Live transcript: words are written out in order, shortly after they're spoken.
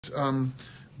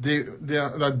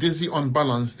they're dizzy,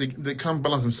 unbalanced. They can't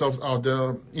balance themselves out.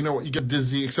 They're, you know, you get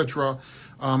dizzy, etc.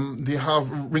 They have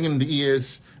ringing in the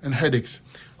ears and headaches.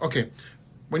 Okay,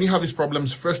 when you have these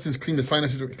problems, first thing is clean the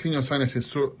sinuses, clean your sinuses.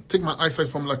 So take my eyesight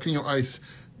formula, clean your eyes.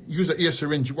 Use the ear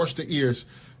syringe, wash the ears.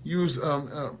 Use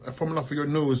a formula for your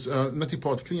nose, neti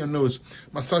pot, clean your nose.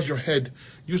 Massage your head.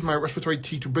 Use my respiratory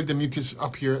tea to break the mucus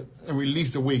up here and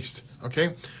release the waste,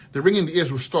 okay? The ringing in the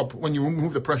ears will stop when you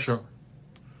remove the pressure,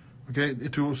 okay?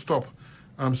 It will stop.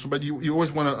 But you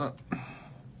always want to...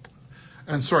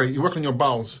 and sorry, you work on your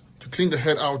bowels. To clean the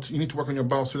head out, you need to work on your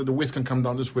bowels so that the waste can come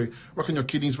down this way. Work on your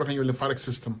kidneys, work on your lymphatic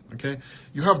system, okay?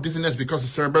 You have dizziness because the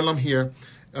cerebellum here,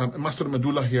 mastoid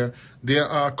medulla here, they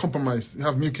are compromised. You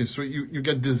have mucus, so you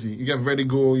get dizzy, you get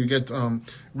vertigo, you get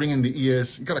ring in the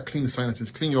ears. You gotta clean the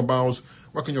sinuses, clean your bowels,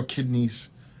 work on your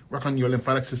kidneys, work on your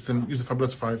lymphatic system, use the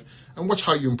Fabulous 5, and watch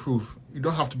how you improve. You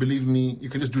don't have to believe me, you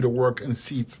can just do the work and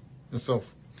see it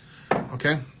yourself,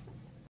 okay?